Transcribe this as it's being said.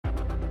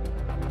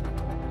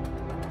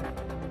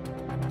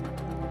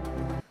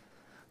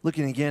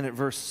Looking again at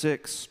verse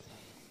 6,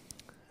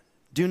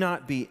 do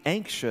not be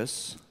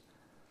anxious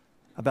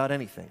about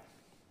anything.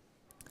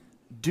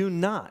 Do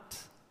not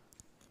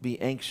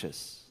be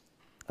anxious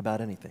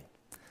about anything.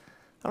 I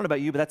don't know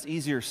about you, but that's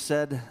easier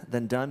said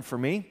than done for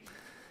me.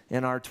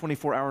 In our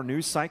 24-hour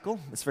news cycle,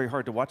 it's very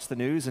hard to watch the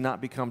news and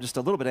not become just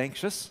a little bit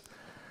anxious.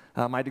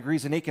 My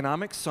degree's in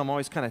economics, so I'm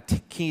always kind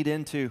of keyed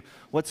into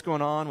what's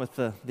going on with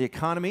the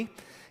economy.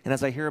 And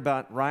as I hear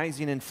about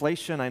rising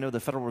inflation, I know the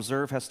Federal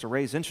Reserve has to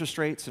raise interest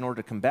rates in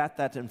order to combat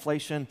that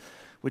inflation,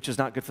 which is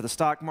not good for the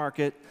stock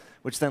market,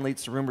 which then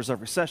leads to rumors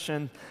of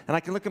recession. And I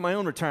can look at my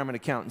own retirement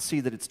account and see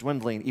that it's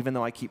dwindling, even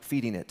though I keep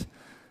feeding it.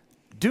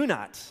 Do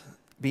not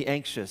be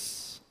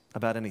anxious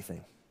about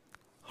anything.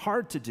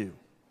 Hard to do.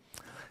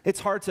 It's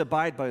hard to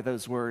abide by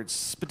those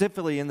words,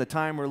 particularly in the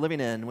time we're living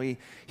in. We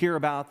hear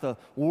about the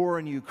war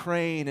in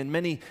Ukraine, and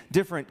many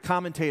different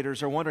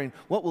commentators are wondering,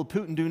 what will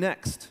Putin do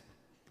next?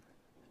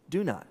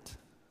 Do not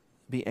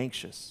be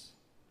anxious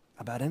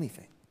about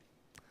anything.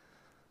 I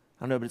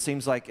don't know, but it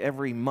seems like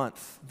every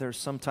month there's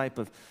some type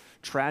of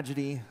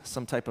tragedy,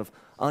 some type of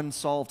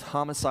unsolved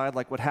homicide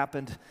like what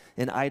happened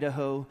in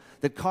Idaho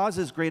that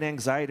causes great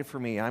anxiety for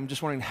me. I'm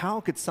just wondering,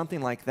 how could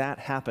something like that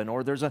happen?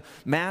 Or there's a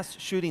mass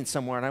shooting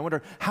somewhere, and I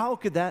wonder, how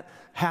could that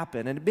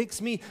happen? And it makes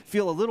me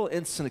feel a little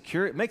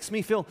insecure. It makes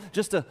me feel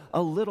just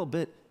a little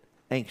bit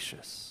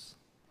anxious.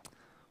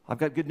 I've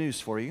got good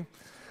news for you.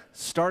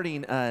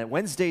 Starting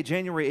Wednesday,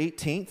 January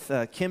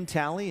 18th, Kim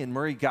Talley and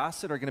Murray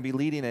Gossett are going to be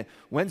leading a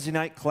Wednesday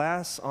night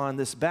class on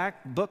this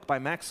back book by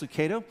Max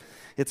Lucado.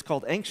 It's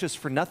called Anxious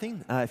for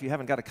Nothing. If you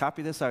haven't got a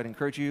copy of this, I would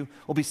encourage you.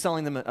 We'll be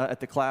selling them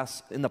at the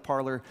class in the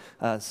parlor,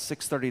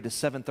 6:30 to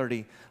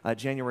 7:30,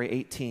 January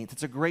 18th.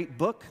 It's a great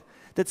book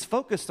that's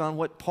focused on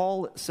what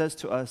Paul says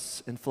to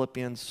us in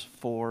Philippians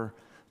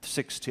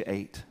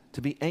 4:6-8,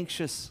 to be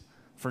anxious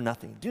for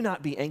nothing. Do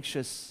not be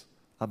anxious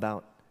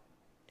about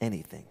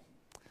anything.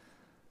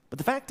 But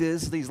the fact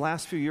is, these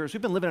last few years,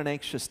 we've been living in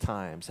anxious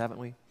times, haven't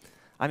we?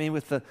 I mean,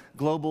 with the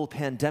global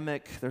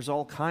pandemic, there's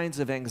all kinds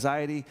of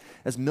anxiety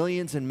as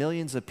millions and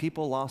millions of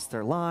people lost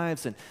their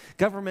lives, and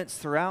governments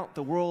throughout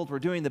the world were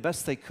doing the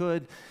best they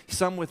could,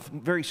 some with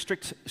very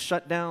strict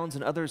shutdowns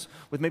and others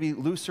with maybe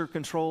looser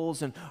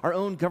controls, and our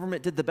own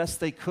government did the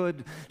best they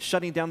could,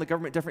 shutting down the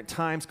government at different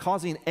times,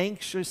 causing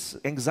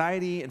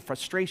anxiety and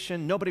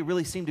frustration. Nobody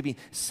really seemed to be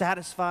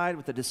satisfied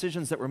with the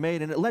decisions that were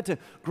made, and it led to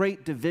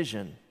great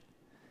division.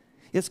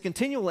 Yes,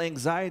 continual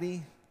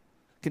anxiety,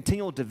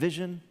 continual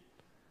division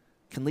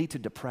can lead to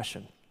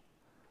depression,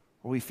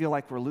 where we feel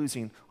like we're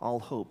losing all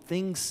hope.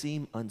 Things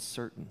seem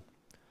uncertain.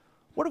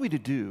 What are we to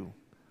do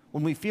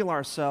when we feel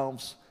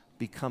ourselves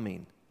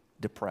becoming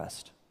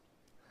depressed?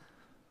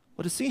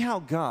 Well, to see how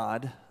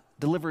God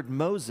delivered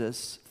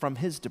Moses from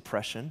his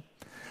depression,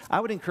 I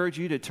would encourage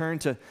you to turn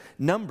to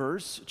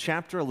Numbers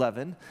chapter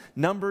 11.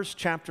 Numbers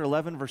chapter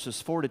 11,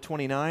 verses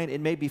 4-29.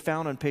 It may be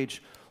found on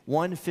page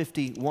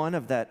 151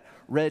 of that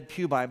red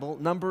pew Bible.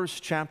 Numbers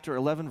chapter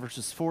 11,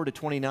 verses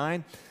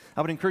 4-29.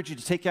 I would encourage you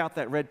to take out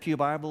that red pew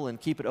Bible and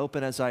keep it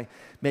open as I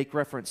make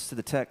reference to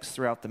the text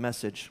throughout the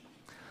message.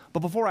 But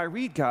before I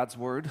read God's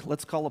word,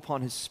 let's call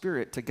upon his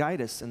Spirit to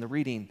guide us in the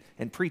reading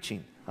and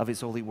preaching of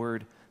his holy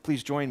word.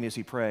 Please join me as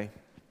we pray.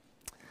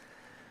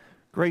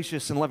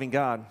 Gracious and loving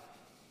God,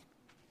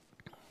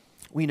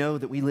 we know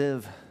that we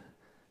live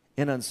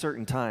in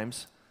uncertain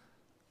times,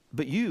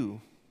 but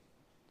you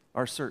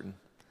are certain.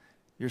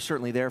 You're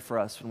certainly there for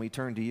us when we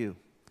turn to you.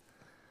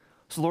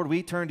 So Lord,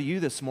 we turn to you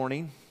this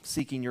morning,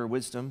 seeking your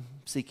wisdom,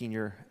 seeking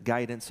your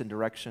guidance and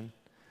direction.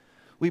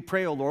 We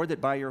pray, O Lord, that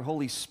by your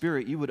Holy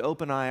Spirit you would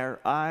open our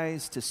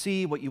eyes to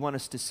see what you want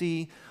us to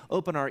see,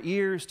 open our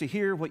ears to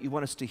hear what you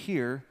want us to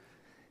hear,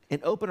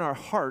 and open our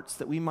hearts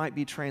that we might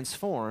be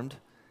transformed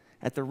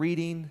at the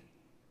reading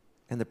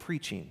and the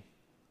preaching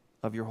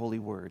of your holy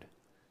word.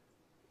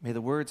 May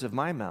the words of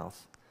my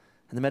mouth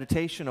and the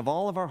meditation of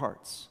all of our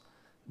hearts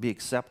be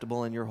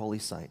acceptable in your holy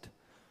sight.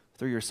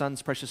 Through your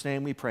Son's precious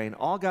name we pray, and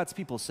all God's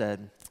people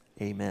said,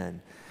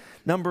 amen.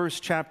 Numbers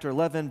chapter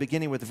 11,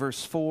 beginning with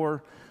verse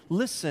 4.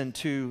 Listen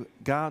to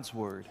God's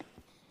word.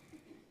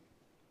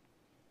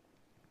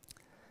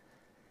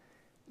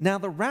 Now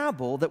the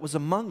rabble that was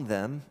among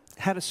them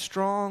had a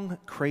strong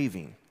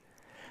craving.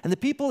 And the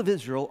people of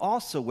Israel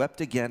also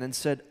wept again and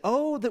said,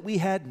 "Oh, that we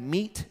had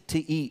meat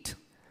to eat.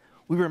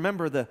 We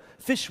remember the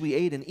fish we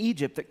ate in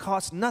Egypt that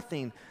cost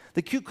nothing,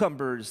 the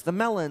cucumbers, the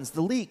melons,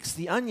 the leeks,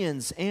 the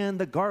onions, and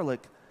the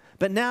garlic.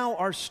 But now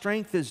our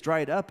strength is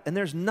dried up, and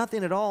there's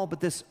nothing at all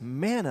but this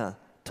manna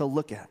to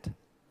look at."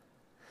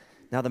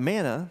 Now the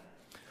manna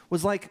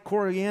was like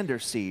coriander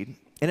seed,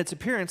 and its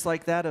appearance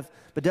like that of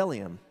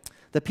bdellium.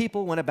 The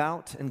people went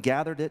about and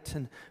gathered it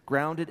and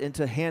ground it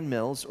into hand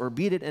mills, or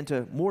beat it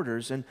into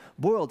mortars and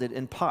boiled it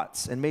in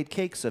pots and made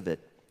cakes of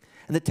it.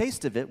 And the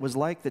taste of it was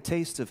like the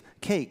taste of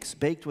cakes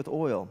baked with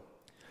oil.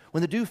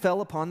 When the dew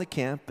fell upon the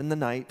camp in the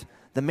night,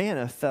 the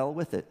manna fell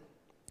with it.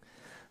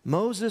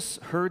 Moses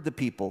heard the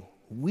people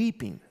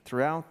weeping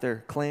throughout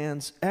their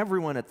clans,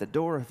 everyone at the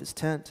door of his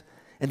tent,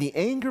 and the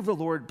anger of the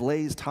Lord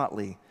blazed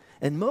hotly,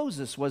 and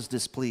Moses was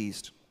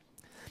displeased.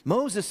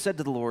 Moses said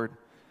to the Lord,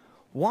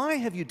 "Why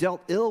have you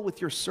dealt ill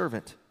with your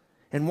servant?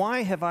 And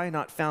why have I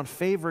not found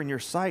favor in your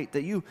sight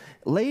that you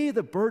lay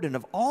the burden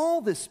of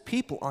all this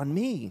people on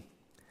me?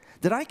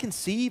 Did I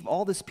conceive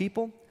all this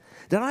people?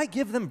 Did I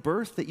give them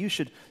birth that you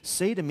should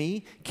say to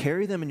me,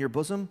 'Carry them in your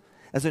bosom,'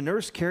 as a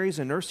nurse carries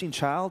a nursing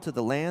child to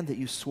the land that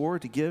you swore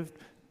to give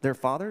their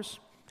fathers?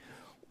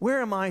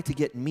 Where am I to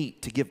get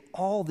meat to give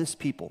all this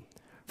people?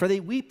 For they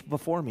weep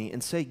before me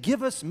and say,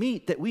 'Give us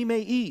meat that we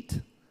may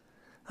eat.'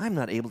 I'm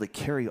not able to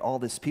carry all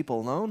this people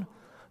alone.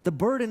 The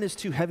burden is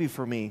too heavy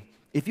for me.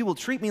 If you will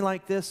treat me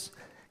like this,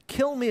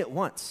 kill me at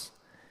once,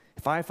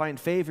 if I find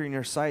favor in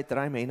your sight, that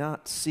I may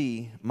not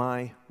see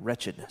my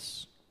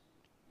wretchedness."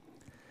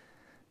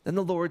 Then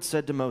the Lord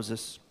said to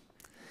Moses,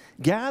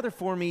 "Gather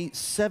for me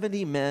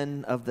 70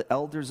 men of the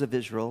elders of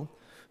Israel,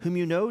 whom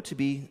you know to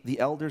be the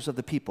elders of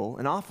the people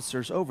and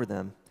officers over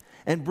them,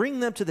 and bring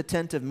them to the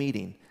tent of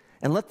meeting,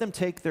 and let them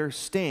take their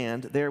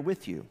stand there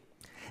with you.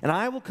 And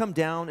I will come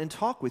down and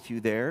talk with you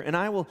there, and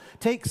I will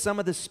take some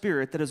of the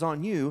Spirit that is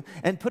on you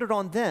and put it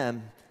on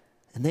them,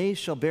 and they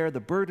shall bear the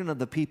burden of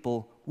the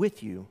people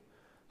with you,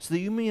 so that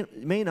you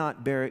may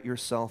not bear it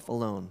yourself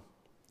alone.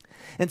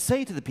 And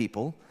say to the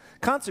people,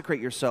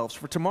 'Consecrate yourselves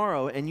for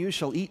tomorrow, and you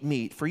shall eat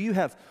meat, for you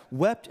have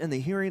wept in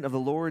the hearing of the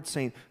Lord,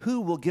 saying, Who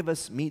will give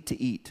us meat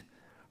to eat?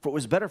 For it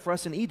was better for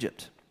us in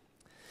Egypt.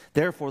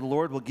 Therefore the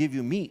Lord will give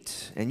you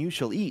meat, and you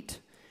shall eat.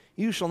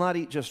 You shall not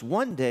eat just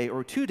 1 day,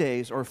 or 2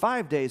 days, or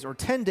 5 days, or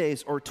 10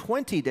 days, or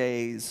 20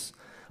 days,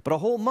 but a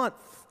whole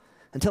month,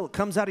 until it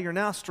comes out of your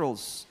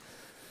nostrils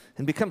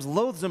and becomes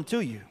loathsome to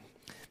you,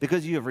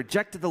 because you have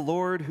rejected the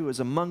Lord who is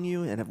among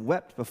you, and have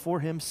wept before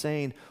him,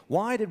 saying,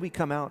 Why did we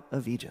come out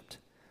of Egypt?'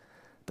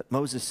 But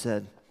Moses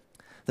said,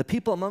 The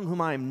people among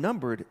whom I am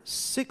number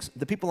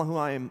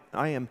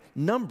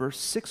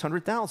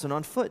 600,000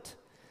 on foot.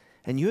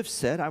 And you have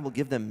said, I will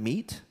give them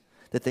meat,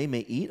 that they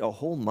may eat a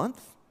whole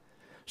month?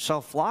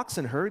 Shall flocks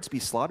and herds be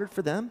slaughtered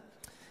for them,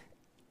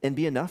 and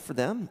be enough for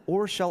them?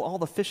 Or shall all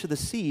the fish of the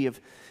sea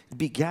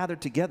be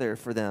gathered together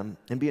for them,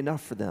 and be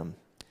enough for them?"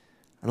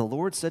 And the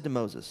Lord said to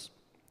Moses,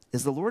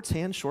 "Is the Lord's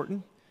hand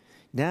shortened?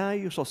 Now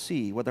you shall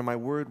see whether my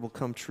word will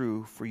come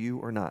true for you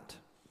or not."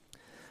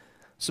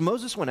 So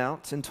Moses went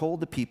out and told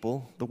the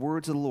people the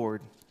words of the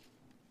Lord.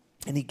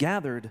 And he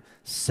gathered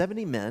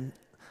 70 men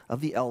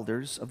of the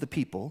elders of the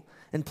people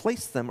and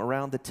placed them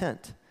around the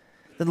tent.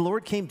 Then the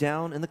Lord came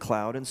down in the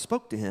cloud and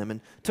spoke to him,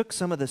 and took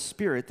some of the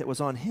Spirit that was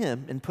on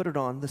him and put it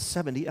on the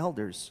 70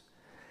 elders.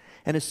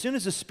 And as soon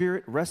as the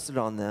Spirit rested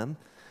on them,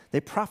 they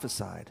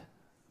prophesied,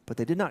 but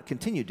they did not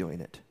continue doing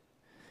it.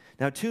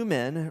 Now 2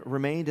 men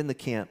remained in the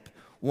camp,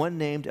 one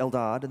named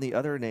Eldad and the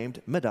other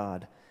named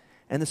Medad,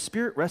 and the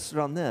Spirit rested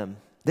on them.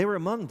 They were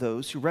among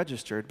those who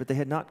registered, but they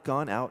had not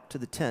gone out to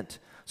the tent,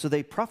 so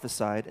they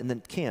prophesied in the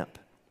camp.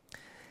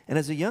 And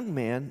a young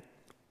man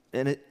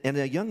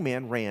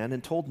ran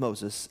and told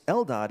Moses,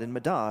 "Eldad and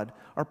Medad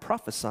are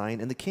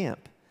prophesying in the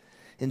camp."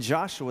 And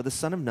Joshua the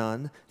son of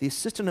Nun, the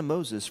assistant of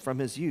Moses from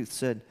his youth,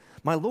 said,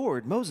 "My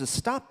lord, Moses,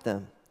 stop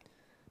them."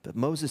 But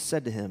Moses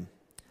said to him,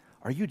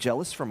 "Are you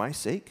jealous for my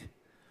sake?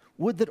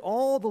 Would that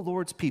all the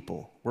Lord's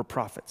people were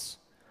prophets,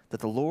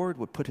 that the Lord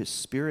would put his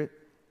Spirit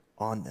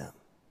on them."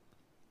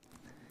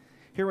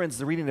 Here ends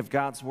the reading of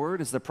God's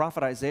word. As the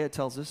prophet Isaiah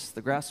tells us,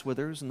 the grass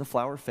withers and the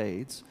flower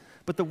fades,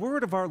 but the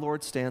word of our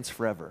Lord stands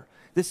forever.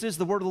 This is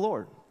the word of the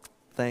Lord.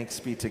 Thanks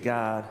be to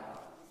God.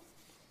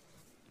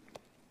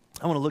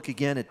 I want to look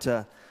again at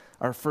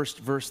our first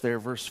verse there,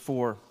 verse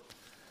 4,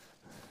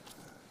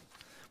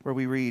 where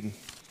we read,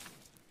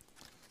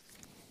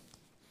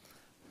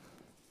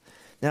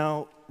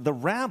 "Now the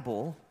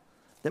rabble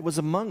that was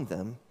among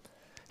them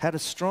had a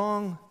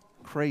strong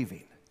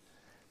craving."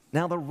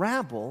 Now the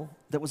rabble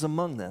that was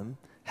among them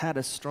had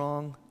a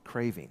strong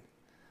craving.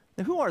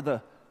 Now who are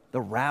the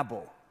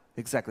rabble?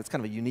 Exactly, it's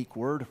kind of a unique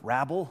word,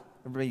 rabble.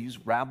 Everybody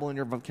use rabble in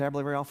your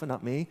vocabulary very often,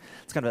 not me.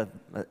 It's kind of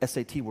an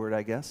SAT word,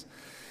 I guess.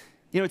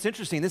 You know, it's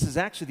interesting. This is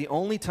actually the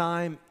only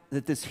time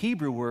that this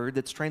Hebrew word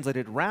that's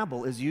translated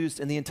rabble is used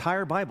in the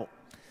entire Bible.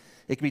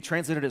 It can be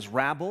translated as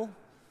rabble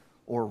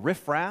or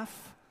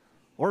riffraff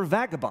or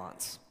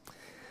vagabonds.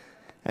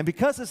 And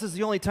because this is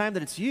the only time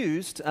that it's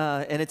used,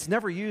 and it's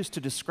never used to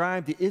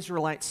describe the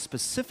Israelites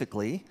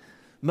specifically,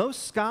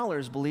 most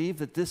scholars believe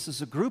that this is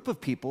a group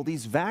of people,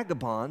 these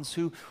vagabonds,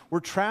 who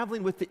were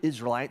traveling with the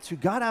Israelites, who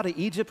got out of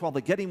Egypt while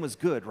the getting was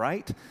good,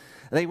 right?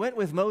 They went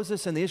with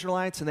Moses and the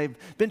Israelites, and they've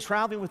been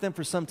traveling with them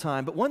for some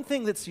time. But one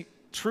thing that's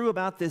true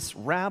about this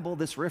rabble,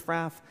 this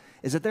riffraff,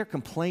 is that they're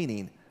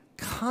complaining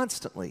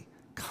constantly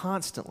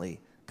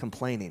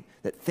complaining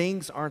that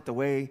things aren't the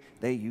way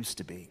they used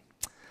to be.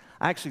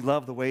 I actually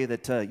love the way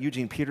that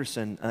Eugene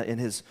Peterson, in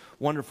his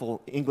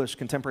wonderful English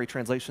contemporary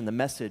translation, The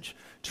Message,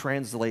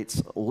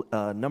 translates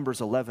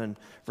Numbers 11,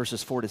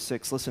 verses 4 to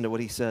 6. Listen to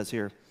what he says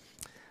here.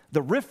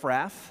 "The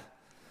riffraff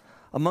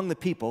among the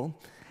people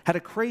had a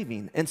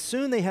craving, and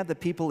soon they had the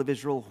people of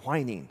Israel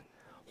whining.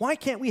 'Why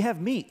can't we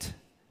have meat?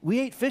 We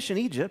ate fish in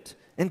Egypt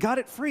and got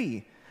it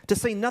free, to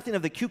say nothing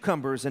of the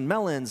cucumbers and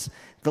melons,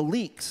 the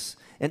leeks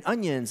and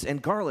onions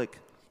and garlic.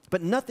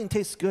 but nothing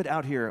tastes good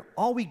out here.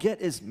 All we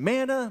get is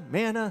manna,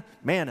 manna,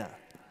 manna.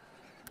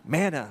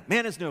 Manna.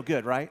 Manna's no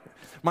good, right?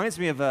 Reminds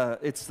me of,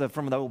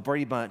 from the old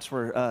Brady Bunch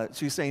where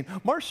she's saying,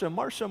 Marsha,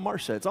 Marsha,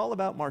 Marsha. It's all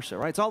about Marsha,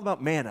 right? It's all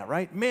about manna,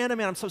 right? Manna,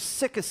 man, I'm so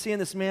sick of seeing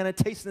this manna,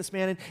 tasting this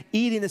manna,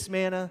 eating this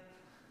manna.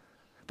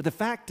 But the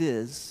fact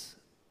is,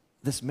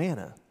 this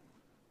manna,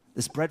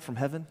 this bread from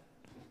heaven,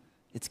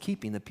 it's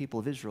keeping the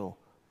people of Israel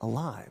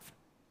alive.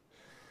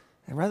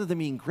 And rather than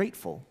being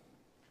grateful,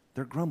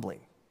 they're grumbling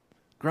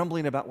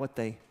about what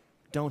they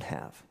don't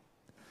have.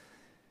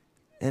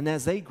 And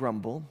as they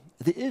grumble,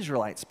 the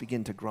Israelites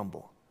begin to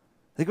grumble.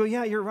 They go,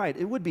 yeah, you're right.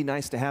 It would be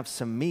nice to have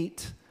some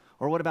meat.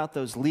 Or what about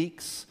those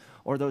leeks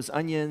or those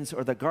onions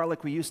or the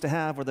garlic we used to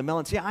have or the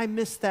melons? Yeah, I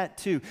miss that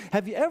too.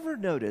 Have you ever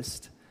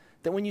noticed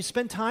that when you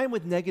spend time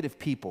with negative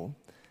people,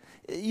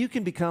 you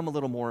can become a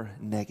little more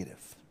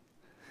negative?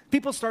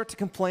 People start to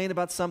complain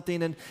about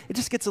something and it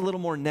just gets a little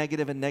more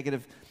negative and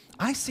negative.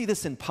 I see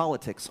this in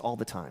politics all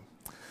the time.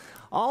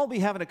 I'll be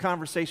having a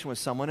conversation with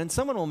someone, and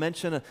someone will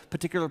mention a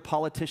particular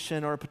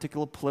politician or a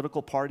particular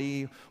political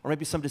party or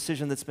maybe some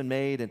decision that's been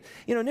made. And,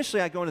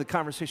 initially I go into the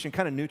conversation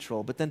kind of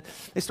neutral, but then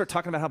they start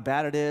talking about how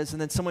bad it is,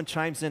 and then someone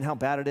chimes in how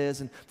bad it is.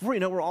 And before you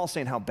know, we're all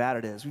saying how bad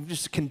it is. We've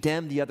just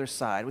condemned the other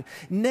side.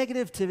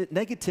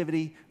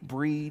 Negativity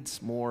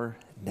breeds more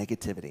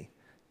negativity.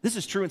 This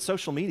is true in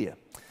social media.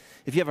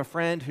 If you have a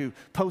friend who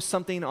posts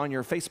something on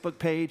your Facebook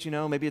page,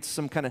 maybe it's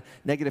some kind of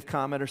negative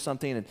comment or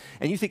something,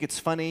 and you think it's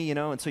funny,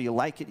 and so you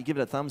like it, you give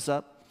it a thumbs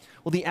up.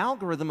 Well, the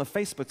algorithm of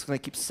Facebook's going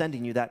to keep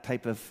sending you that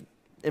type of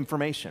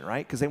information,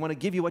 right? Because they want to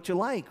give you what you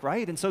like,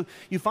 right? And so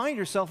you find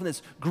yourself in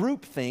this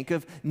groupthink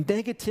of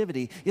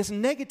negativity. Yes,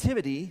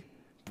 negativity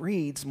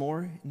breeds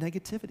more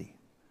negativity.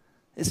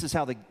 This is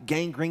how the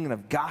gangrene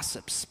of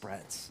gossip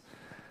spreads.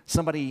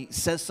 Somebody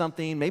says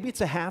something, maybe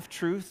it's a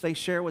half-truth, they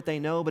share what they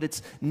know, but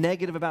it's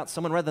negative about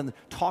someone. Rather than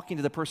talking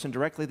to the person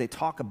directly, they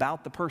talk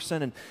about the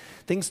person, and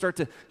things start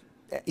to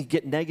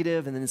get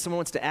negative, and then someone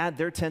wants to add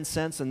their 10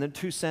 cents and then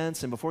 2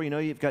 cents, and before you know,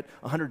 you've got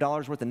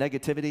 $100 worth of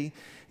negativity.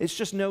 It's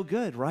just no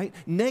good, right?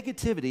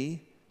 Negativity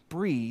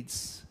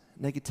breeds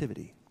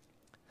negativity.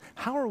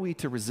 How are we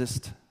to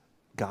resist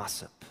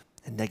gossip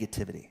and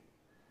negativity?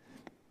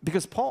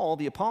 Because Paul,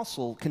 the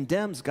apostle,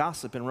 condemns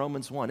gossip in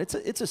Romans 1.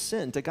 It's a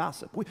sin to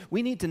gossip.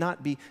 We need to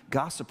not be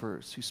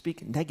gossipers who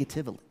speak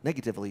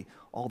negatively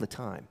all the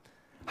time.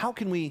 How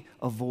can we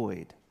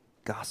avoid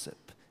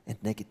gossip and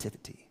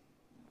negativity?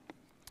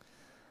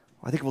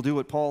 Well, I think we'll do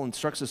what Paul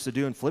instructs us to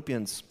do in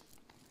Philippians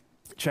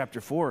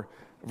chapter 4,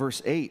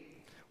 verse 8,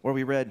 where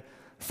we read,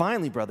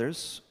 "Finally,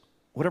 brothers,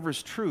 whatever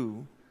is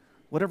true,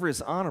 whatever is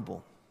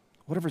honorable,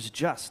 whatever is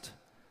just,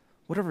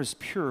 whatever is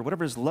pure,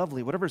 whatever is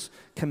lovely, whatever is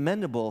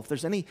commendable, if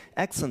there's any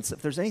excellence,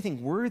 if there's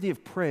anything worthy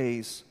of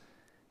praise,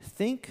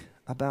 think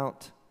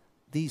about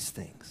these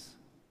things."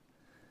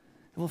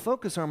 And we'll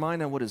focus our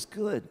mind on what is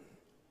good.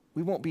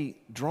 We won't be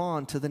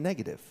drawn to the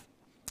negative.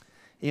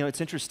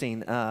 It's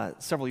interesting.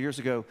 Several years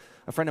ago,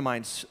 a friend of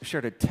mine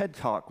shared a TED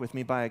Talk with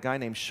me by a guy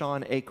named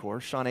Sean Achor.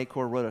 Sean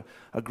Achor wrote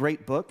a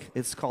great book.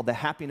 It's called The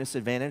Happiness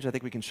Advantage. I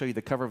think we can show you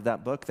the cover of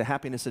that book, The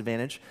Happiness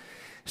Advantage.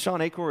 Sean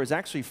Achor is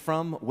actually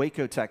from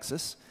Waco,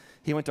 Texas.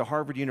 He went to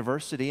Harvard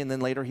University, and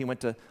then later he went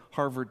to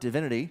Harvard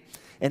Divinity.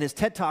 And his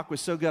TED Talk was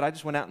so good, I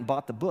just went out and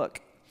bought the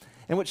book.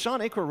 And what Sean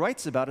Achor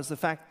writes about is the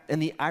fact,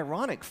 and the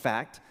ironic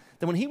fact,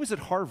 that when he was at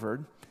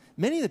Harvard,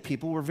 many of the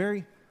people were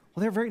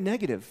they were very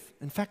negative.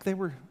 In fact, they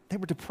were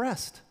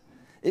depressed.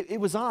 It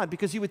was odd,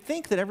 because you would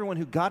think that everyone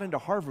who got into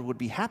Harvard would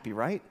be happy,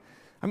 right?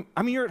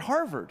 I mean, you're at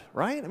Harvard,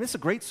 right? I mean, it's a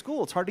great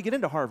school. It's hard to get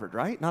into Harvard,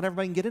 right? Not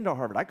everybody can get into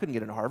Harvard. I couldn't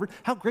get into Harvard.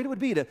 How great it would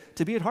be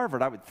to be at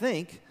Harvard, I would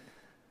think.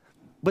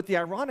 But the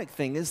ironic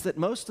thing is that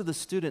most of the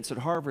students at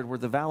Harvard were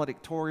the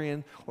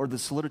valedictorian or the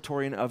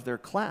salutatorian of their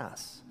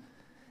class.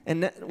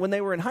 And when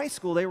they were in high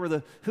school, they were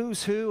the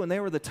who's who, and they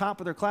were the top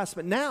of their class.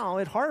 But now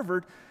at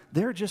Harvard,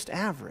 they're just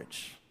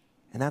average.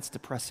 And that's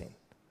depressing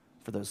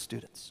for those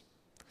students.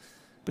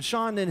 But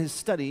Sean, in his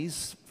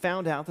studies,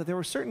 found out that there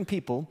were certain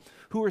people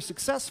who were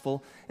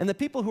successful, and the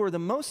people who were the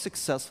most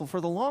successful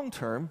for the long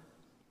term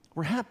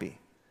were happy.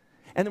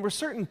 And there were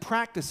certain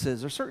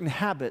practices or certain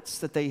habits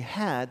that they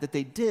had, that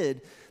they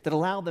did, that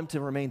allowed them to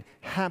remain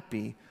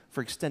happy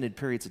for extended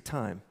periods of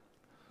time.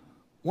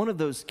 One of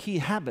those key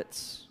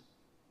habits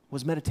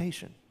was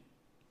meditation.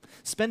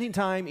 Spending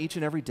time each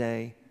and every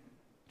day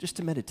just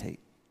to meditate.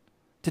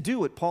 To do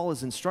what Paul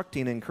is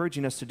instructing and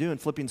encouraging us to do in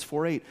Philippians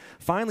 4:8.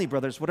 "Finally,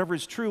 brothers, whatever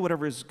is true,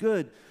 whatever is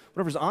good,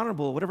 whatever is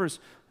honorable, whatever is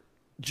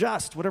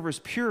just, whatever is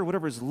pure,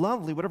 whatever is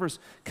lovely, whatever is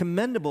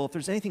commendable, if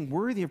there's anything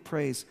worthy of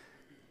praise,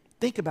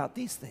 think about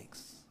these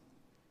things."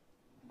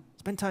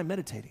 Spend time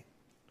meditating.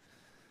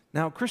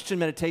 Now, Christian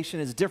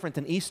meditation is different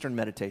than Eastern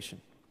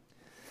meditation.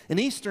 In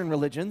Eastern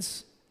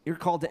religions, you're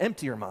called to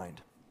empty your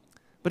mind.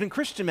 But in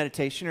Christian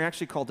meditation, you're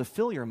actually called to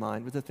fill your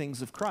mind with the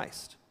things of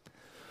Christ.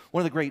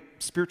 One of the great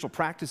spiritual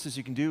practices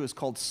you can do is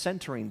called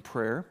centering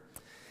prayer.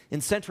 In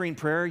centering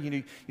prayer,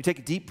 you take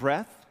a deep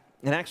breath,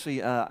 And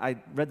actually, I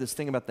read this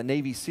thing about the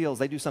Navy SEALs.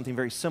 They do something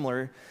very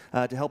similar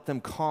to help them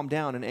calm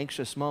down in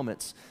anxious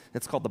moments.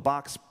 It's called the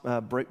box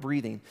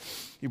breathing.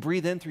 You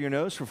breathe in through your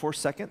nose for 4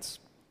 seconds.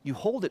 You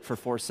hold it for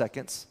 4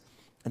 seconds,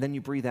 and then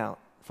you breathe out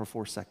for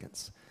 4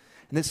 seconds.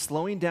 And this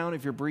slowing down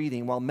of your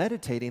breathing while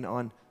meditating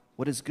on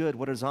what is good,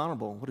 what is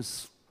honorable, what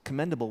is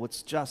commendable,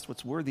 what's just,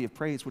 what's worthy of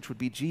praise, which would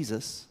be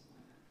Jesus,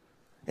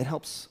 it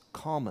helps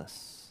calm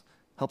us,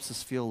 helps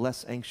us feel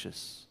less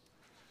anxious,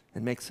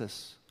 and makes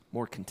us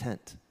more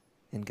content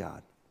in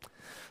God.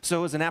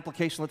 So as an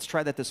application, let's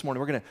try that this morning.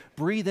 We're going to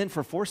breathe in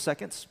for 4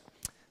 seconds,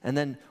 and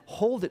then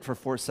hold it for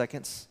 4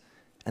 seconds,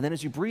 and then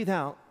as you breathe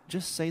out,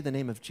 just say the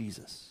name of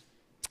Jesus.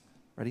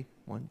 Ready?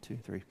 1, 2,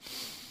 3.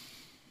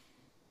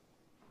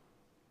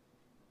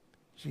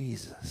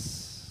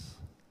 Jesus.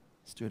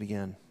 Let's do it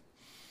again.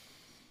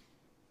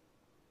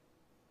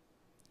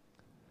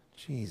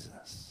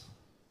 Jesus.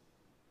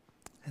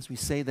 As we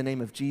say the name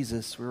of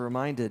Jesus, we're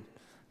reminded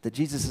that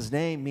Jesus'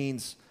 name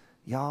means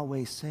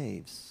Yahweh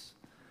saves,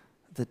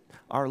 that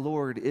our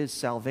Lord is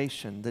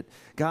salvation, that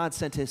God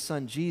sent his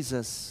son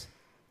Jesus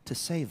to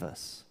save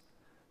us,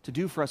 to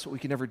do for us what we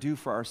can never do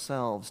for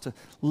ourselves, to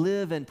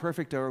live in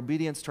perfect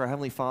obedience to our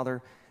Heavenly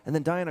Father, and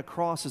then die on a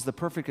cross as the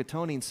perfect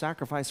atoning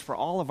sacrifice for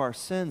all of our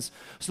sins,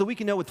 so that we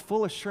can know with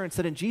full assurance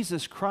that in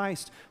Jesus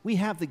Christ we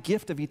have the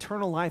gift of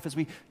eternal life as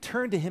we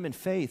turn to him in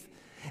faith,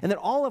 and that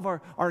all of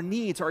our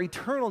needs, our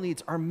eternal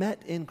needs, are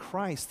met in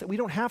Christ, that we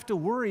don't have to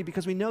worry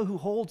because we know who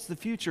holds the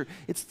future.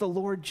 It's the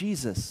Lord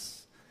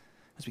Jesus.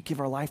 As we give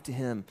our life to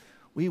him,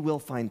 we will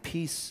find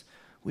peace,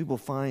 we will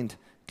find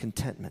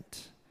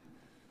contentment.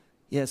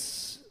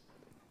 Yes,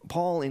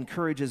 Paul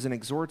encourages and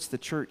exhorts the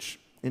church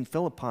in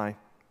Philippi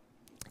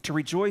to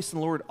rejoice in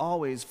the Lord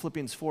always,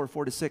 Philippians 4,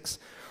 4-6.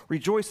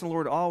 Rejoice in the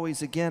Lord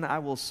always. Again, I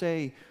will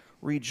say,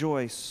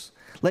 rejoice.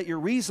 Let your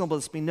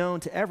reasonableness be known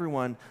to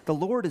everyone. The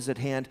Lord is at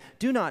hand.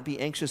 Do not be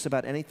anxious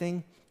about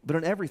anything, but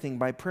in everything,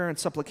 by prayer and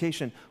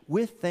supplication,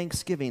 with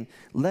thanksgiving,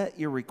 let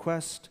your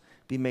request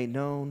be made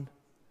known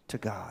to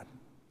God.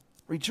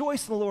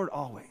 Rejoice in the Lord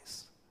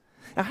always.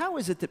 Now, how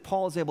is it that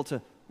Paul is able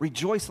to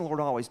rejoice in the Lord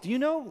always? Do you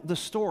know the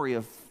story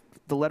of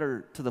the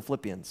letter to the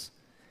Philippians?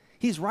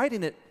 He's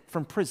writing it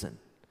from prison.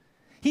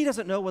 He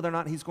doesn't know whether or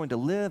not he's going to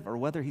live or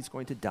whether he's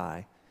going to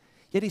die.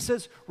 Yet he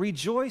says,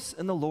 rejoice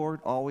in the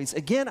Lord always.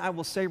 Again, I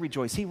will say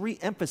rejoice. He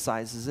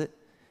re-emphasizes it.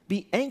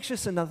 Be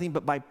anxious in nothing,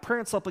 but by prayer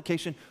and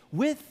supplication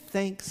with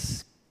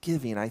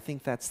thanksgiving. I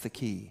think that's the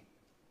key.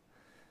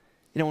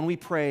 You know, when we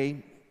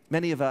pray,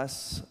 many of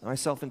us,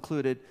 myself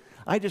included,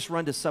 I just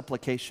run to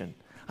supplication.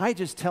 I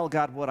just tell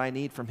God what I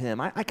need from him.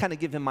 I kind of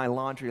give him my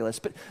laundry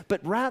list.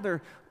 But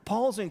rather,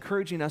 Paul's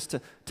encouraging us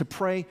to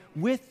pray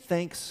with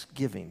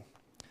thanksgiving.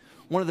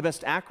 One of the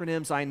best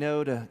acronyms I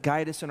know to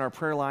guide us in our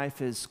prayer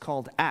life is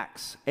called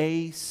ACTS,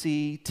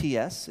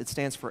 A-C-T-S. It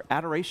stands for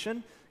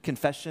adoration,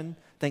 confession,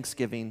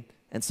 thanksgiving,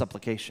 and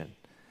supplication.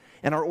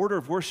 And our order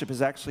of worship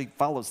actually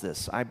follows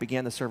this. I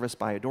began the service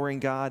by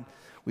adoring God.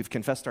 We've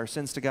confessed our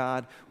sins to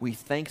God. We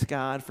thanked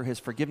God for his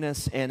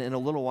forgiveness. And in a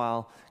little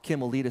while,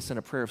 Kim will lead us in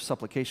a prayer of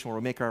supplication where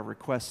we'll make our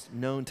requests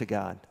known to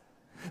God.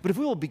 But if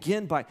we will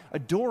begin by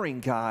adoring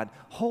God,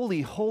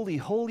 holy, holy,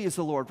 holy is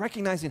the Lord,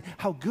 recognizing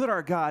how good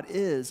our God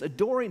is,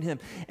 adoring him,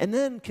 and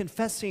then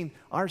confessing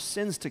our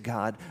sins to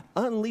God,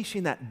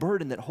 unleashing that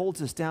burden that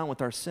holds us down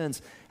with our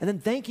sins, and then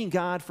thanking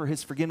God for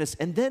his forgiveness,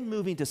 and then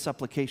moving to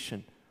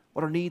supplication,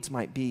 what our needs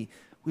might be,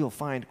 we will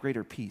find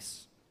greater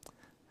peace.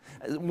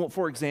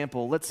 For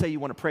example, let's say you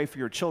want to pray for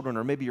your children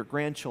or maybe your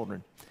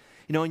grandchildren,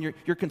 and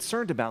you're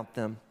concerned about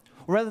them.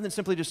 Rather than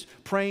simply just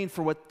praying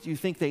for what you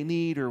think they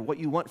need or what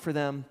you want for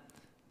them,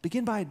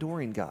 begin by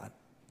adoring God.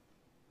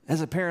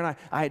 As a parent,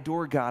 I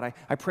adore God.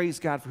 I praise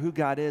God for who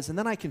God is. And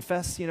then I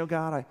confess,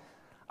 God,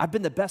 I've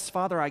been the best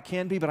father I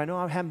can be, but I know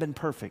I haven't been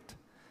perfect.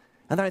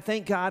 And then I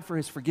thank God for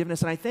his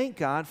forgiveness. And I thank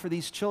God for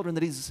these children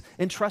that he's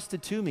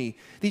entrusted to me,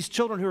 these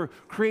children who are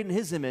created in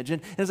his image.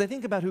 And as I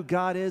think about who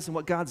God is and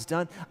what God's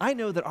done, I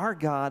know that our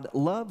God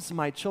loves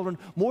my children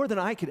more than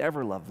I could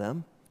ever love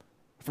them,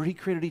 for he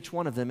created each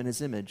one of them in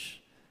his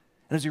image.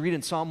 And as you read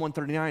in Psalm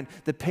 139,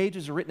 the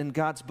pages are written in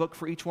God's book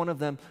for each one of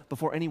them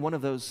before any one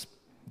of those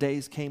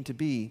days came to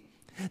be.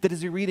 That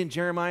as you read in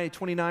Jeremiah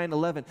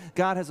 29:11,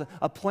 God has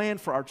a plan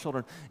for our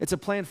children. It's a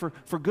plan for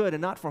good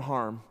and not for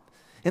harm.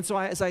 And so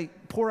as I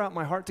pour out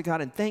my heart to God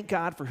and thank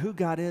God for who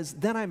God is,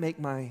 then I make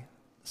my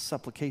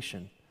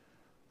supplication.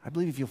 I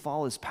believe if you'll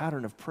follow this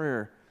pattern of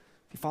prayer,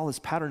 if you follow this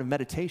pattern of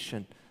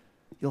meditation,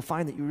 you'll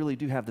find that you really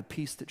do have the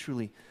peace that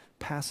truly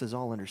passes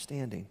all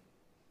understanding.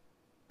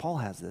 Paul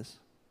has this.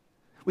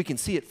 We can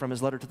see it from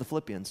his letter to the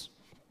Philippians.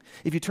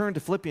 If you turn to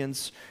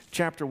Philippians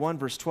chapter 1,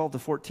 verse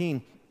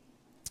 12-14,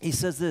 he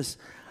says this,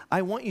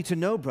 I want you to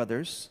know,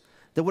 brothers,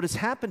 that what has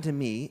happened to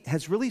me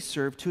has really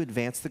served to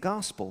advance the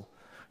gospel.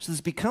 So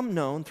it's become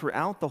known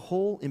throughout the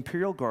whole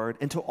imperial guard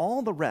and to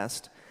all the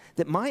rest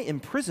that my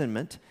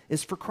imprisonment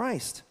is for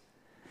Christ.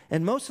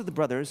 And most of the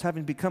brothers,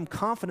 having become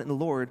confident in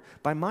the Lord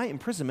by my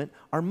imprisonment,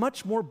 are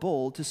much more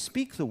bold to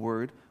speak the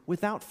word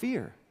without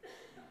fear.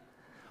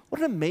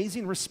 What an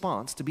amazing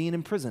response to being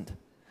imprisoned.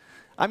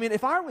 I mean,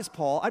 if I was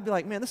Paul, I'd be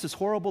like, man, this is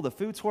horrible. The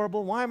food's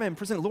horrible. Why am I in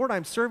prison? Lord,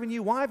 I'm serving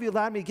you. Why have you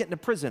allowed me to get into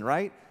prison,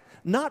 right?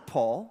 Not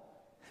Paul.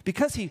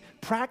 Because he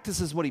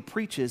practices what he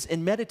preaches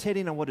and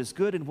meditating on what is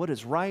good and what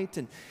is right,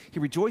 and he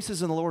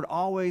rejoices in the Lord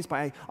always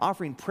by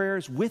offering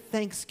prayers with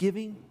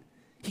thanksgiving,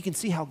 he can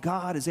see how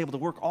God is able to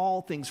work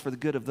all things for the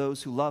good of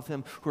those who love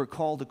him, who are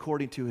called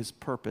according to his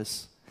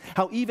purpose.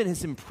 How even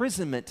his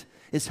imprisonment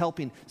is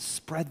helping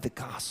spread the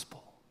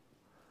gospel.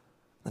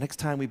 The next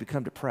time we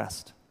become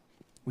depressed,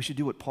 we should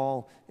do what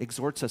Paul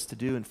exhorts us to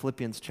do in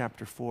Philippians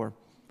chapter 4.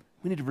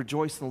 We need to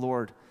rejoice in the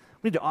Lord.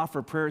 We need to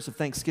offer prayers of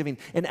thanksgiving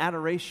and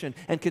adoration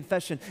and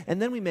confession,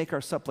 and then we make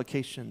our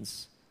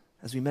supplications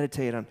as we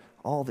meditate on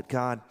all that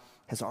God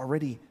has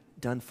already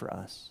done for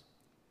us.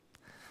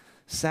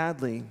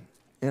 Sadly,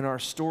 in our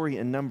story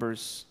in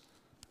Numbers,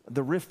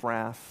 the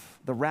riffraff,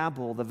 the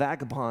rabble, the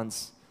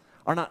vagabonds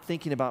are not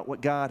thinking about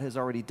what God has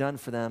already done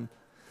for them.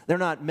 They're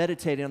not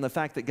meditating on the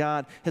fact that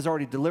God has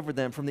already delivered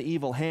them from the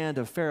evil hand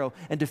of Pharaoh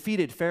and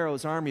defeated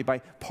Pharaoh's army by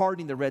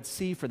parting the Red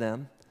Sea for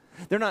them.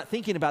 They're not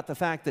thinking about the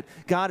fact that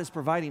God is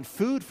providing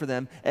food for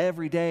them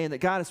every day and that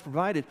God has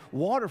provided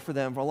water for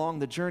them along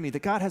the journey,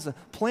 that God has a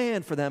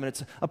plan for them and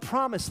it's a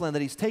promised land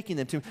that he's taking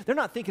them to. They're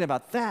not thinking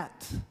about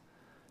that.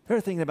 They're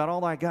thinking about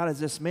all I got is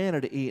this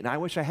manna to eat and I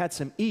wish I had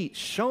some eat.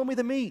 Show me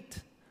the meat.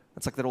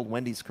 That's like that old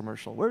Wendy's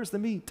commercial. Where's the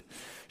meat?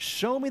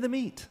 Show me the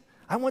meat.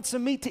 I want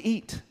some meat to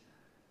eat.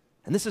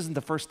 And this isn't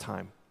the first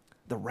time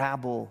the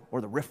rabble or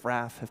the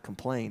riffraff have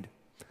complained.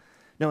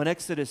 Now, in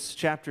Exodus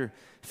chapter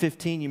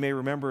 15, you may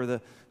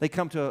remember they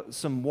come to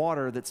some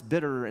water that's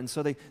bitter, and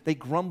so they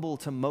grumble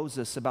to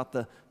Moses about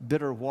the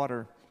bitter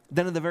water.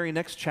 Then in the very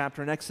next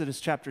chapter, in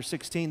Exodus chapter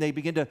 16, they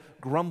begin to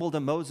grumble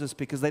to Moses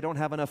because they don't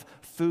have enough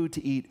food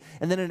to eat.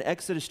 And then in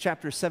Exodus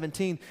chapter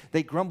 17,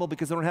 they grumble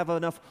because they don't have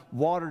enough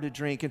water to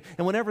drink.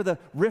 And whenever the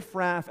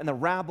riffraff and the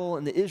rabble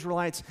and the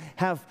Israelites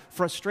have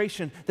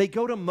frustration, they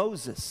go to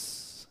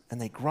Moses and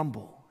they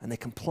grumble. And they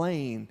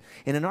complain.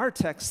 And in our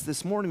text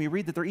this morning, we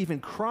read that they're even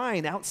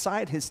crying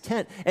outside his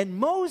tent. And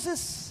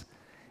Moses,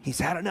 he's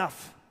had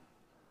enough.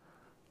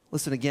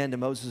 Listen again to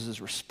Moses'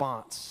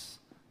 response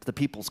to the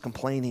people's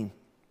complaining.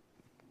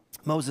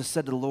 Moses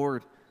said to the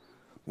Lord,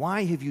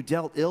 "Why have you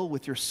dealt ill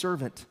with your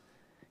servant?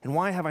 And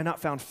why have I not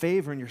found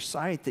favor in your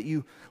sight that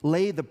you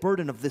lay the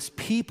burden of this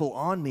people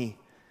on me?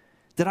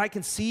 Did I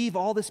conceive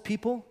all this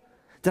people?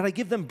 Did I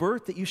give them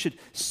birth that you should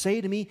say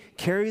to me,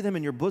 carry them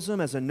in your bosom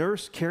as a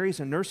nurse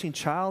carries a nursing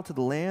child to the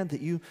land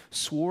that you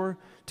swore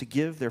to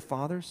give their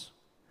fathers?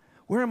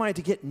 Where am I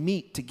to get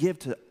meat to give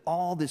to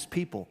all this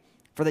people?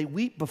 For they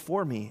weep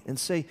before me and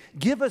say,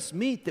 give us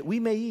meat that we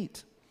may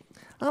eat.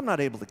 I'm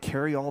not able to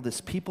carry all this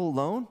people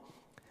alone,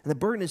 and the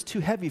burden is too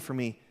heavy for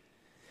me.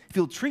 If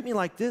you'll treat me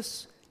like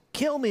this,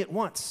 kill me at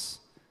once,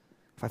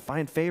 if I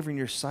find favor in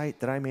your sight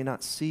that I may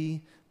not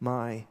see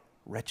my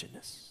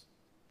wretchedness."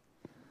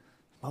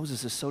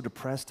 Moses is so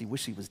depressed, he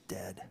wishes he was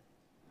dead.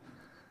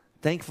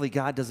 Thankfully,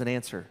 God doesn't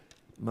answer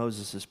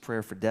Moses'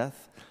 prayer for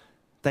death.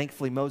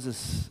 Thankfully,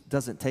 Moses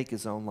doesn't take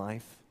his own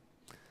life.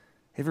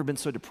 Have you ever been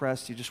so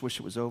depressed you just wish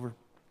it was over?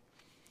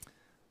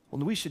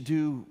 Well, we should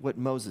do what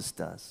Moses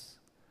does.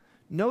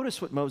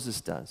 Notice what Moses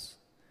does.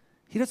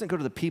 He doesn't go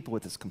to the people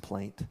with his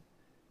complaint.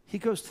 He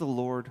goes to the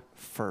Lord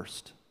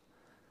first.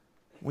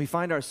 When we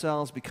find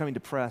ourselves becoming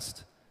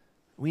depressed,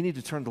 we need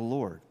to turn to the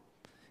Lord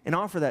and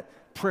offer that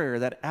prayer,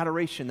 that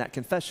adoration, that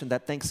confession,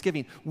 that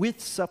thanksgiving with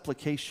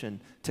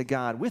supplication to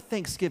God. With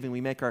thanksgiving,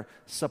 we make our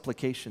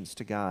supplications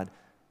to God.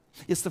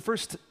 It's the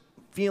first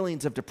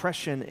feelings of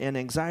depression and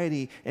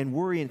anxiety and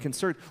worry and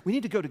concern. We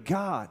need to go to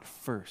God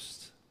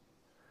first.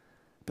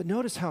 But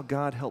notice how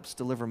God helps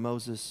deliver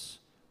Moses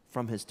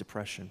from his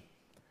depression.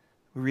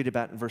 We read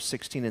about in verse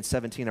 16 and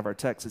 17 of our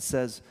text. It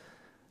says,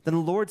 "Then the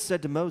Lord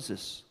said to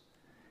Moses,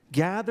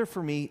 gather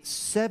for me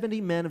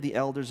 70 men of the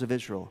elders of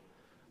Israel,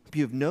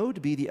 you have known to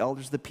be the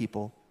elders of the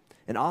people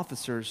and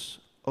officers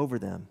over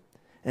them,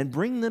 and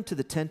bring them to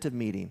the tent of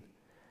meeting,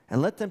 and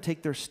let them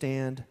take their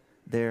stand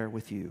there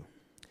with you.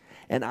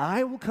 And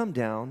I will come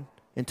down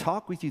and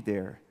talk with you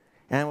there,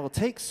 and I will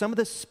take some of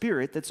the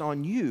spirit that's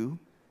on you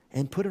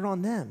and put it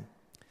on them,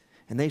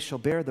 and they shall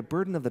bear the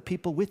burden of the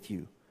people with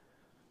you,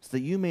 so that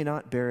you may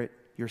not bear it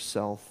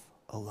yourself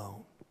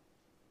alone."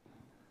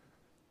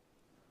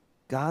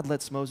 God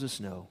lets Moses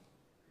know,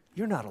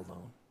 you're not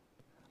alone.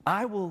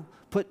 I will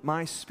put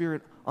my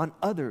spirit on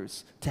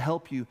others to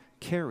help you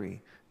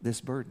carry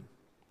this burden.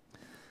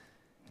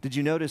 Did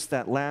you notice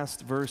that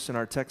last verse in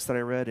our text that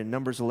I read in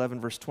Numbers 11,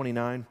 verse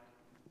 29?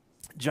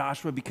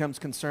 Joshua becomes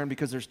concerned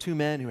because there's two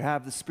men who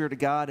have the Spirit of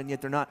God, and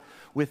yet they're not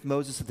with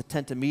Moses at the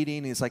tent of meeting.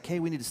 And he's like, hey,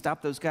 we need to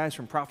stop those guys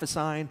from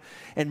prophesying.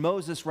 And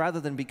Moses, rather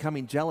than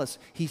becoming jealous,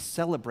 he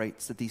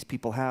celebrates that these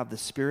people have the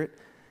Spirit.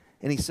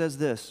 And he says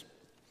this,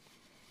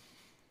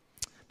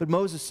 "But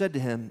Moses said to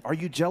him, are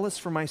you jealous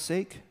for my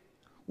sake?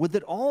 Would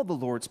that all the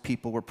Lord's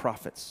people were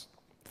prophets,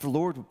 if the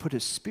Lord would put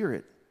his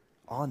Spirit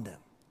on them."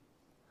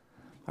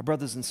 My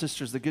brothers and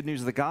sisters, the good news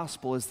of the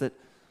gospel is that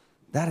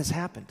that has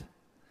happened.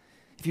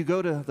 If you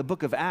go to the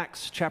book of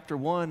Acts, chapter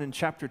 1 and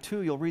chapter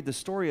 2, you'll read the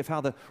story of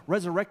how the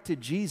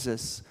resurrected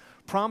Jesus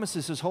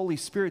promises his Holy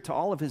Spirit to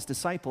all of his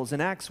disciples.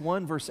 In Acts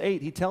 1, verse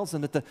 8, he tells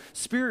them that the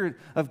Spirit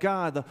of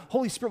God, the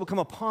Holy Spirit will come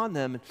upon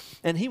them,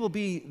 and they will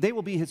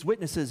be his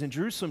witnesses in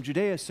Jerusalem,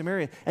 Judea,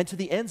 Samaria, and to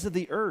the ends of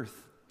the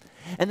earth.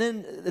 And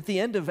then at the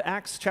end of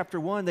Acts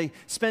chapter 1, they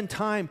spend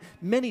time,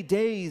 many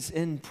days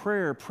in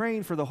prayer,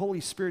 praying for the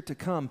Holy Spirit to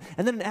come.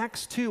 And then in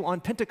Acts 2,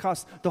 on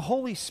Pentecost, the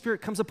Holy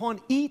Spirit comes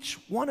upon each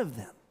one of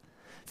them,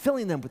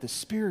 filling them with the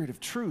Spirit of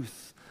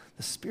truth,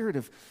 the Spirit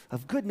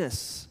of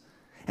goodness.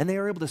 And they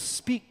are able to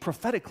speak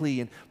prophetically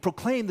and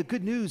proclaim the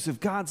good news of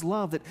God's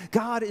love, that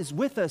God is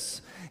with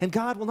us and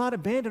God will not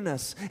abandon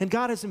us. And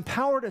God has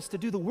empowered us to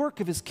do the work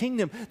of his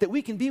kingdom, that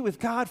we can be with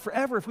God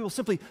forever if we will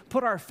simply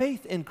put our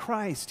faith in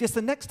Christ. Yes,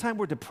 the next time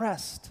we're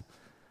depressed,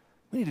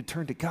 we need to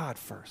turn to God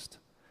first.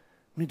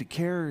 We need to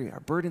carry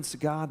our burdens to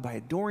God by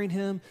adoring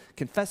him,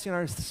 confessing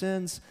our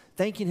sins,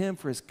 thanking him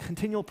for his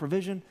continual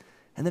provision,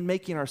 and then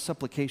making our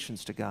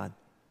supplications to God.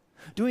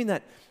 Doing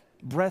that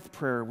breath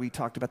prayer we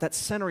talked about, that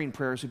centering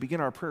prayer as we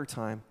begin our prayer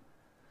time.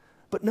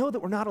 But know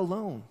that we're not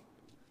alone,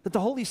 that the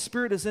Holy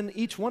Spirit is in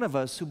each one of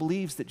us who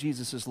believes that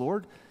Jesus is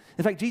Lord.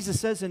 In fact, Jesus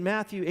says in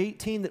Matthew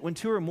 18 that when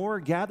two or more are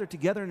gathered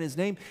together in his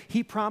name,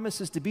 he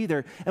promises to be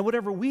there. And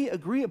whatever we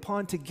agree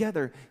upon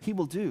together, he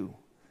will do.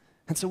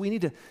 And so we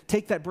need to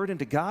take that burden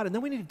to God, and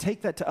then we need to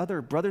take that to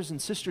other brothers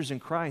and sisters in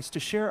Christ to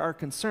share our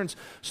concerns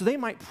so they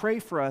might pray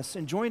for us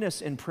and join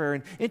us in prayer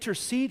and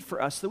intercede for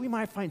us so that we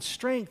might find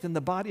strength in the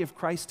body of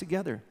Christ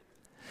together.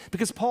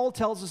 Because Paul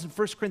tells us in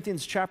 1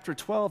 Corinthians chapter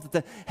 12 that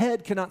the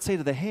head cannot say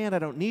to the hand, I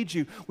don't need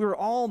you. We're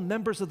all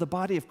members of the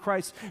body of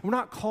Christ. We're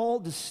not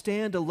called to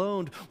stand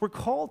alone. We're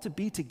called to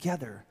be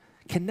together,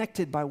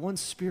 connected by one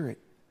Spirit,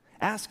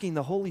 asking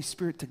the Holy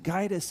Spirit to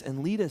guide us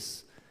and lead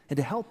us and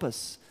to help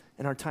us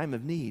in our time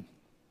of need.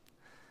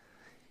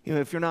 You know,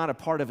 if you're not a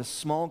part of a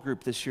small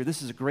group this year,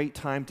 this is a great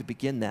time to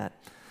begin that.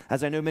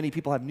 As I know many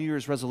people have New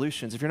Year's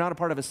resolutions. If you're not a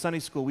part of a Sunday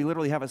school, we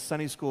literally have a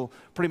Sunday school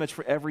pretty much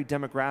for every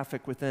demographic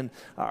within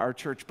our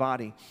church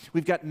body.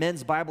 We've got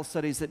men's Bible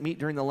studies that meet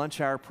during the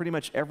lunch hour pretty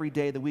much every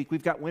day of the week.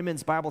 We've got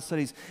women's Bible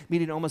studies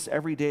meeting almost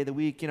every day of the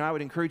week. You know, I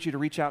would encourage you to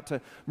reach out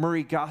to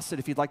Murray Gossett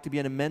if you'd like to be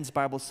in a men's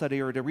Bible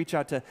study, or to reach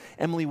out to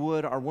Emily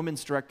Wood, our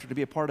women's director, to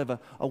be a part of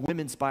a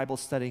women's Bible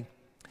study.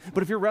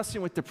 But if you're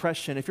wrestling with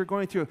depression, if you're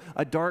going through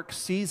a dark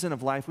season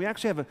of life, we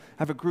actually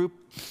have a group.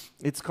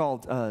 It's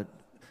called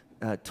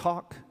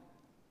Talk,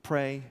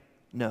 Pray,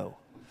 Know.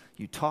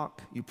 You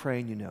talk, you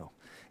pray, and you know.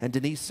 And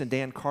Denise and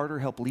Dan Carter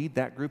help lead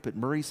that group at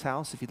Murray's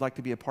house. If you'd like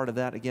to be a part of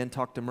that, again,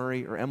 talk to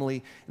Murray or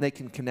Emily, and they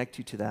can connect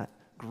you to that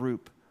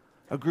group.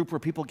 A group where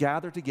people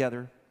gather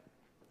together,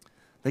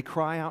 they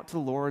cry out to the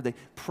Lord, they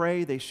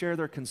pray, they share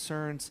their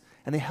concerns,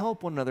 and they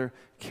help one another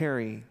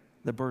carry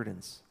the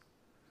burdens.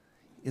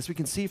 As we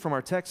can see from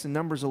our text in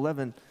Numbers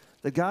 11,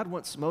 that God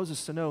wants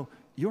Moses to know,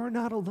 you're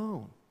not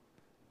alone,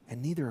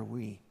 and neither are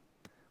we.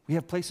 We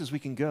have places we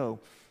can go,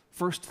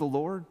 first to the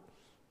Lord,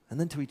 and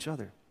then to each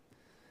other.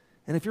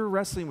 And if you're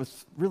wrestling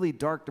with really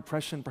dark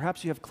depression,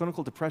 perhaps you have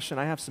clinical depression.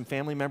 I have some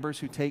family members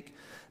who take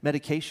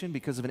medication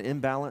because of an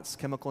imbalance,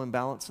 chemical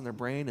imbalance in their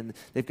brain, and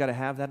they've got to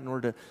have that in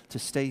order to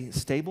stay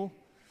stable.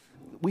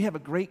 We have a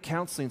great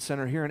counseling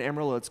center here in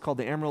Amarillo. It's called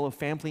the Amarillo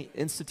Family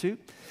Institute.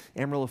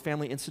 Amarillo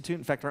Family Institute.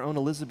 In fact, our own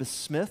Elizabeth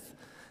Smith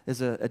is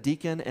a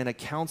deacon and a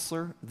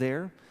counselor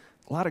there.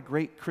 A lot of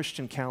great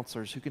Christian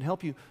counselors who can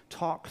help you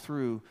talk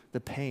through the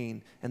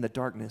pain and the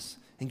darkness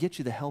and get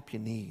you the help you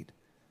need.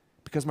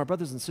 Because my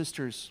brothers and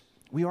sisters,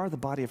 we are the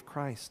body of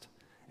Christ,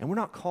 and we're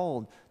not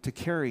called to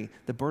carry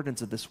the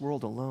burdens of this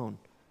world alone.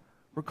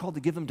 We're called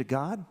to give them to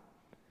God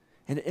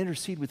and to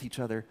intercede with each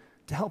other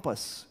to help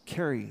us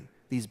carry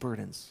these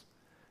burdens,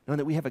 knowing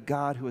that we have a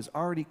God who has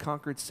already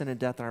conquered sin and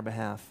death on our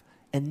behalf,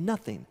 and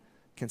nothing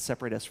can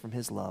separate us from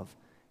his love.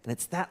 And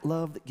it's that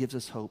love that gives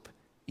us hope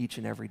each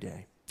and every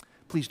day.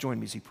 Please join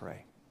me as we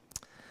pray.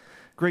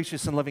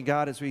 Gracious and loving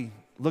God, as we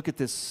look at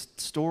this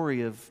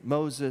story of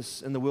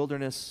Moses in the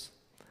wilderness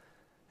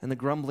and the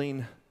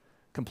grumbling,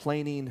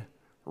 complaining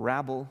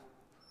rabble,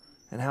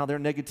 and how their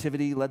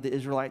negativity led the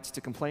Israelites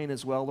to complain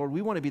as well, Lord,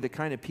 we want to be the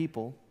kind of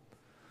people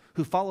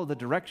who follow the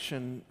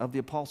direction of the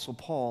Apostle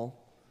Paul,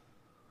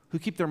 who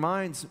keep their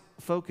minds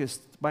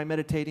focused by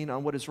meditating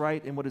on what is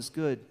right and what is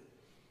good,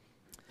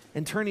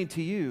 and turning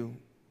to you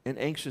in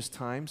anxious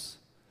times,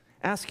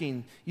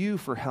 asking you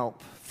for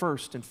help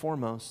first and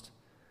foremost,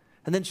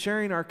 and then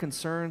sharing our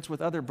concerns with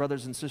other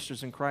brothers and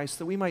sisters in Christ,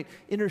 that we might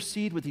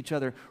intercede with each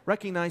other,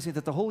 recognizing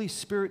that the Holy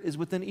Spirit is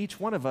within each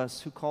one of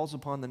us who calls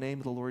upon the name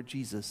of the Lord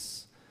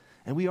Jesus.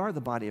 And we are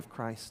the body of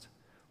Christ.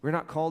 We're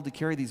not called to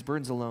carry these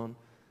burdens alone,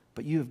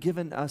 but you have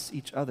given us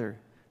each other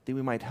that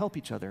we might help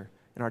each other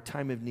in our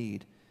time of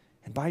need.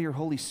 And by your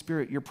Holy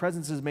Spirit, your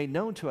presence is made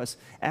known to us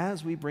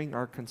as we bring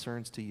our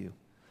concerns to you.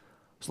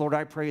 So Lord,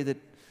 I pray that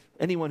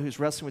anyone who's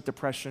wrestling with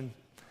depression,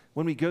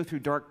 when we go through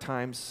dark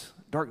times,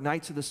 dark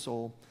nights of the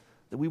soul,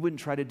 that we wouldn't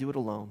try to do it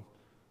alone.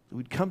 That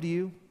we'd come to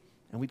you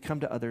and we'd come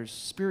to others,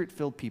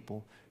 Spirit-filled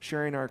people,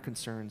 sharing our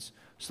concerns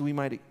so we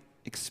might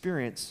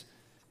experience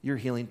your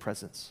healing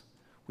presence.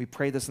 We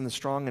pray this in the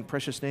strong and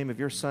precious name of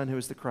your Son, who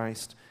is the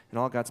Christ. And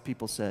all God's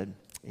people said,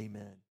 amen.